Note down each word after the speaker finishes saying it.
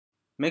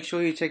Make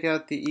sure you check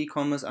out the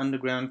e-commerce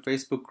underground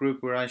Facebook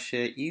group where I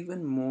share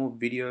even more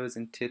videos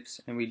and tips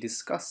and we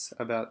discuss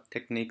about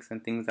techniques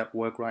and things that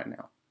work right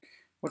now.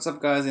 What's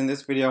up guys, in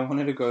this video I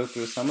wanted to go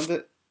through some of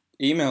the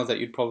emails that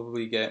you'd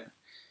probably get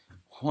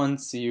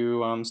once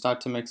you start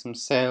to make some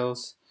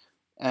sales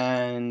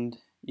and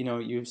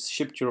you've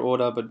shipped your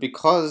order, but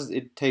because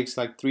it takes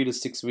like 3 to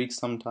 6 weeks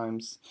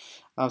sometimes.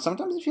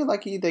 Sometimes if you're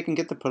lucky they can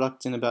get the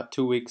product in about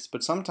 2 weeks,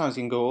 but sometimes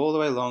you can go all the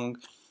way long,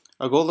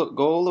 or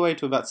go all the way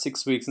to about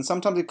 6 weeks, and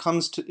sometimes it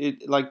comes to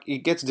it like it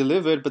gets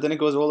delivered, but then it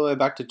goes all the way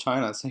back to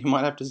China, so you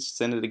might have to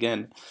send it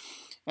again.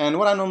 And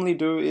what I normally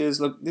do is,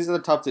 look, these are the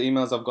types of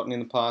emails I've gotten in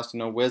the past.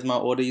 Where's my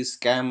order, you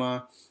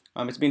scammer?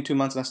 It's been 2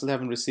 months and I still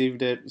haven't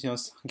received it.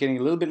 Getting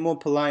a little bit more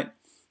polite.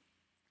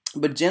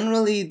 But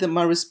generally,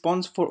 my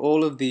response for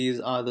all of these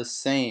are the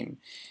same.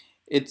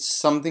 It's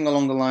something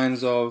along the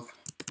lines of,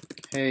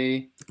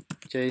 hey,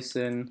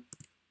 Jason,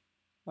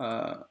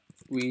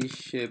 we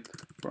ship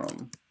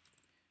from,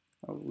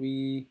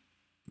 we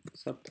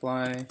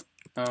supply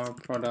our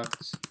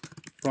products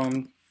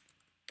from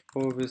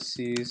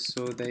overseas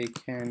so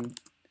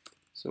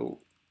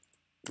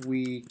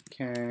we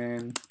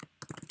can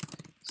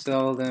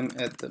sell them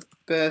at the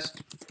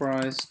best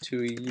price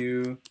to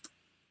you.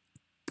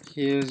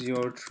 Here's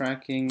your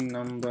tracking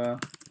number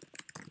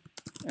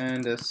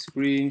and a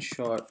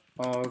screenshot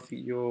of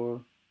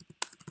your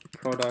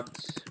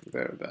product's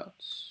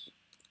whereabouts,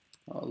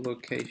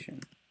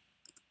 location,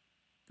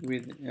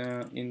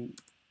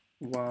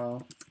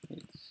 while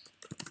it's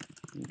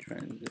in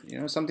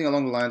transit. Something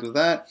along the lines of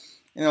that.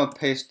 And I'll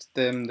paste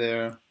them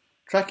their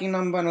tracking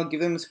number and I'll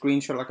give them a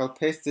screenshot. Like, I'll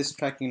paste this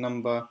tracking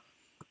number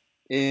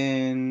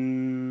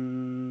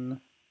in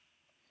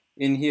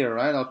here,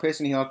 right? I'll paste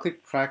in here, I'll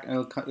click track, and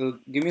it'll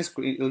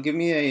give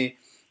me a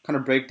kind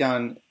of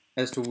breakdown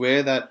as to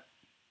where that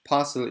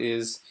parcel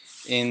is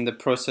in the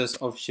process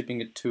of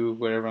shipping it to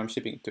wherever I'm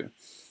shipping it to.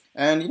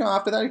 And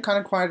after that it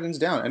kind of quietens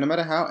down, and no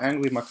matter how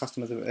angry my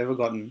customers have ever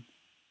gotten,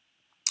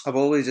 I've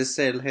always just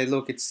said, hey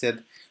look, it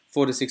said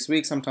 4 to 6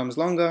 weeks, sometimes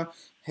longer.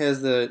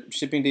 Here's the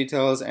shipping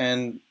details,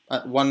 and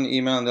one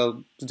email and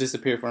they'll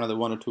disappear for another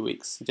 1 or 2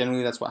 weeks.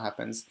 Generally that's what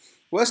happens.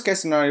 Worst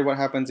case scenario, what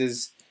happens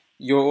is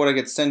your order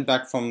gets sent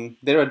back from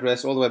their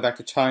address all the way back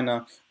to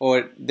China,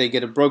 or they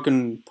get a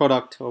broken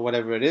product or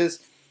whatever it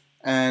is.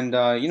 And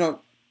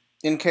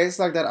in case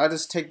like that, I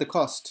just take the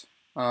cost.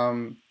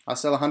 I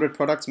sell 100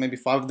 products, maybe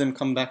 5 of them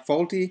come back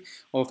faulty,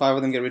 or 5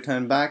 of them get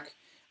returned back.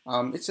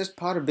 It's just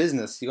part of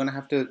business. You're gonna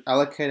have to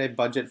allocate a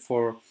budget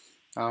for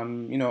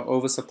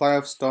oversupply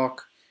of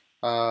stock,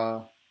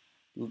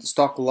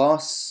 stock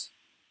loss,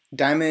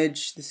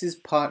 damage. This is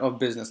part of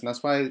business, and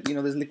that's why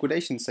there's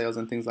liquidation sales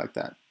and things like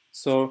that.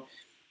 So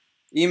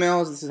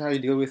emails, this is how you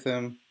deal with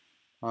them.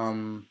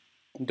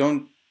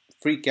 Don't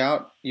freak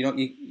out. You're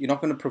not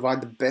going to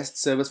provide the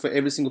best service for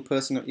every single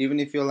person. Even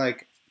if you're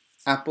like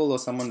Apple or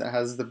someone that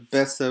has the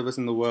best service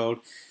in the world,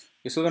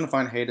 you're still going to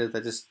find haters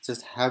that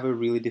just have a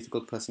really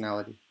difficult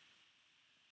personality.